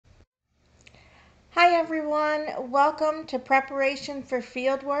Hi everyone, welcome to Preparation for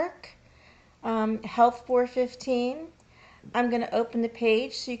Fieldwork, Health 415. I'm going to open the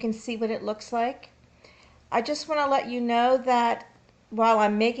page so you can see what it looks like. I just want to let you know that while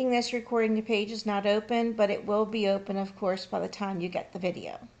I'm making this recording, the page is not open, but it will be open, of course, by the time you get the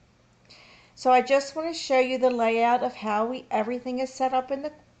video. So I just want to show you the layout of how everything is set up in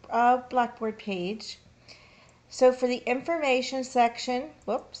the Blackboard page. So for the information section,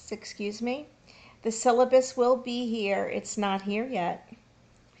 whoops, excuse me, the syllabus will be here. It's not here yet.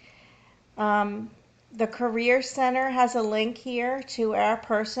 The Career Center has a link here to our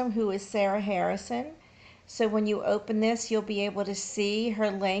person who is Sarah Harrison. So when you open this, you'll be able to see her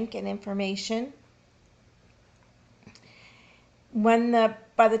link and information. By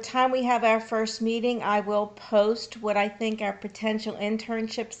the time we have our first meeting, I will post what I think our potential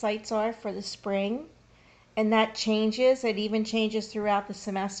internship sites are for the spring. And that changes. It even changes throughout the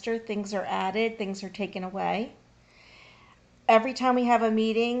semester. Things are added, things are taken away. Every time we have a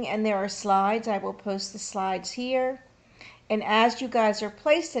meeting and there are slides, I will post the slides here. And as you guys are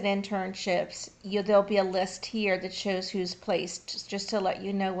placed at internships, there'll be a list here that shows who's placed, just to let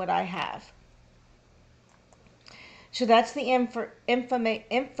you know what I have. So that's the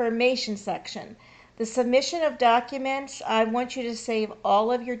information section. The submission of documents, I want you to save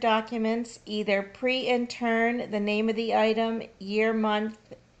all of your documents, either pre-intern, the name of the item, year, month,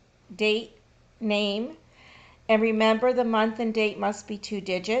 date, name. And remember, the month and date must be 2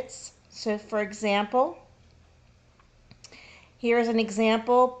 digits. So for example, here's an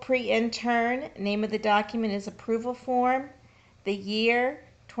example, pre-intern, name of the document is approval form, the year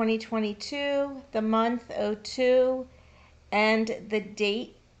 2022, the month 02, and the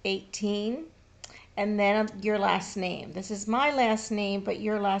date 18, and then your last name. This is my last name, but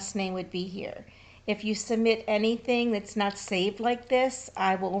your last name would be here. If you submit anything that's not saved like this,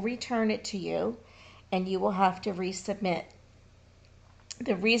 I will return it to you and you will have to resubmit.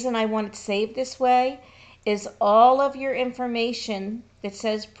 The reason I want it saved this way is all of your information that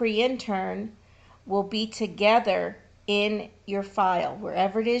says pre-intern will be together in your file.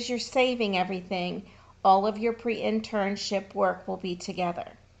 Wherever it is you're saving everything, all of your pre-internship work will be together.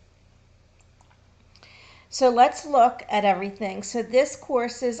 So let's look at everything. So this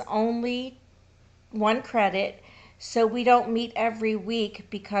course is only 1 credit. So we don't meet every week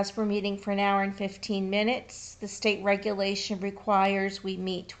because we're meeting for an hour and 15 minutes. The state regulation requires we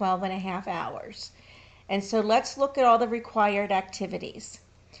meet 12.5 hours. And so let's look at all the required activities.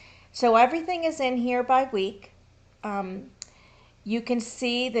 So everything is in here by week. You can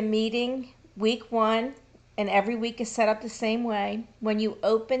see the meeting week 1, and every week is set up the same way. When you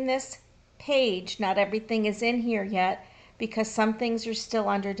open this page, not everything is in here yet because some things are still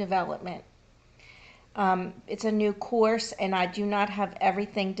under development. It's a new course and I do not have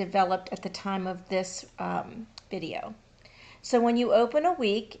everything developed at the time of this video. So when you open a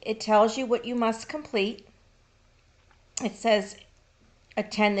week, it tells you what you must complete. It says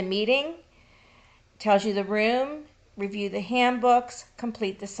attend the meeting, tells you the room, review the handbooks,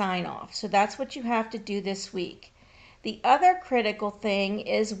 complete the sign-off. So that's what you have to do this week. The other critical thing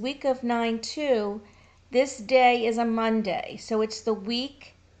is week of 9/2, this day is a Monday. So it's the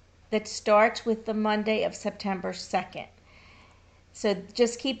week that starts with the Monday of September 2nd. So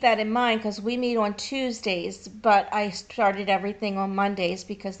just keep that in mind because we meet on Tuesdays, but I started everything on Mondays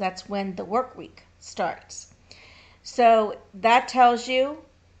because that's when the work week starts. So that tells you,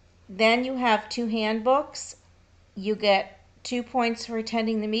 then you have 2 handbooks. You get 2 points for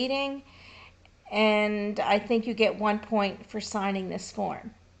attending the meeting, and I think you get 1 point for signing this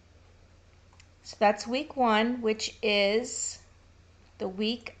form. So that's week 1, which is the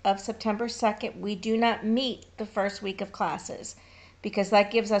week of September 2nd. We do not meet the first week of classes because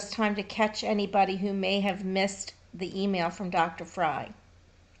that gives us time to catch anybody who may have missed the email from Dr. Fry.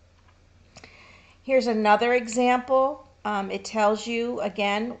 Here's another example. It tells you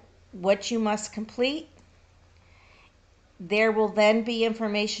again what you must complete. There will then be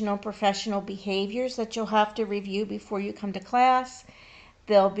information on professional behaviors that you'll have to review before you come to class.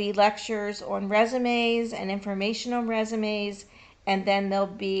 There'll be lectures on resumes and information on resumes, and then there'll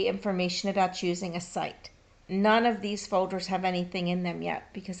be information about choosing a site. None of these folders have anything in them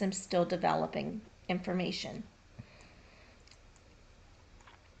yet because I'm still developing information.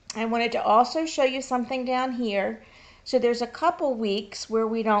 I wanted to also show you something down here. So there's a couple weeks where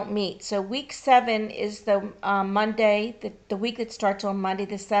we don't meet. So week 7 is the Monday, the week that starts on Monday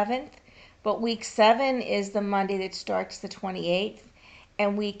the 7th, but week 7 is the Monday that starts the 28th,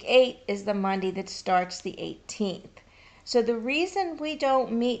 and week 8 is the Monday that starts the 18th. So the reason we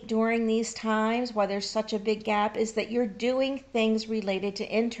don't meet during these times, why there's such a big gap, is that you're doing things related to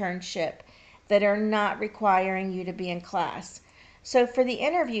internship that are not requiring you to be in class. So for the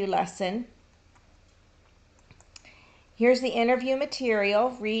interview lesson, here's the interview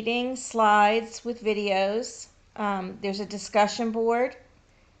material, reading, slides with videos. There's a discussion board.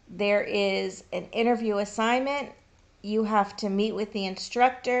 There is an interview assignment. You have to meet with the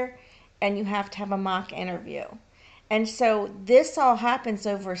instructor, and you have to have a mock interview. And so this all happens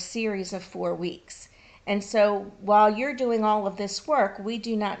over a series of 4 weeks. And so while you're doing all of this work, we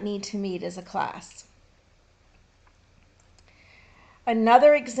do not need to meet as a class.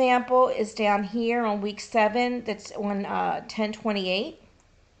 Another example is down here on week 7, that's on 10/28.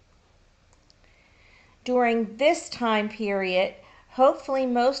 During this time period, hopefully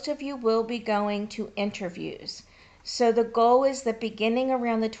most of you will be going to interviews. So the goal is that beginning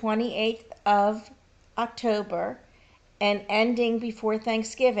around the 28th of October and ending before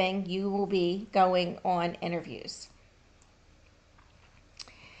Thanksgiving, you will be going on interviews.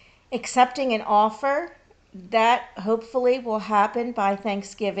 Accepting an offer, that hopefully will happen by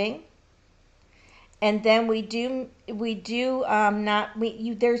Thanksgiving. And then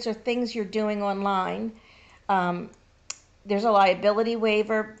there's are things you're doing online. There's a liability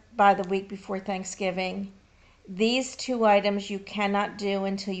waiver by the week before Thanksgiving. These 2 items you cannot do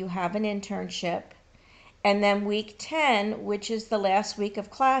until you have an internship. And then week 10, which is the last week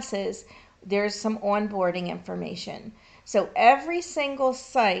of classes, there's some onboarding information. So every single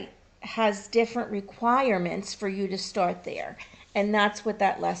site has different requirements for you to start there. And that's what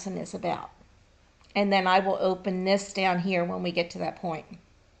that lesson is about. And then I will open this down here when we get to that point.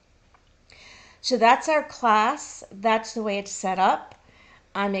 So that's our class. That's the way it's set up.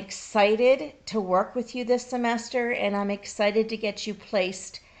 I'm excited to work with you this semester, and I'm excited to get you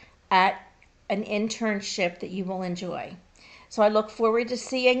placed at an internship that you will enjoy. So I look forward to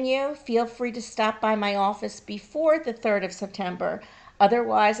seeing you. Feel free to stop by my office before the 3rd of September.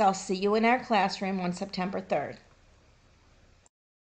 Otherwise, I'll see you in our classroom on September 3rd.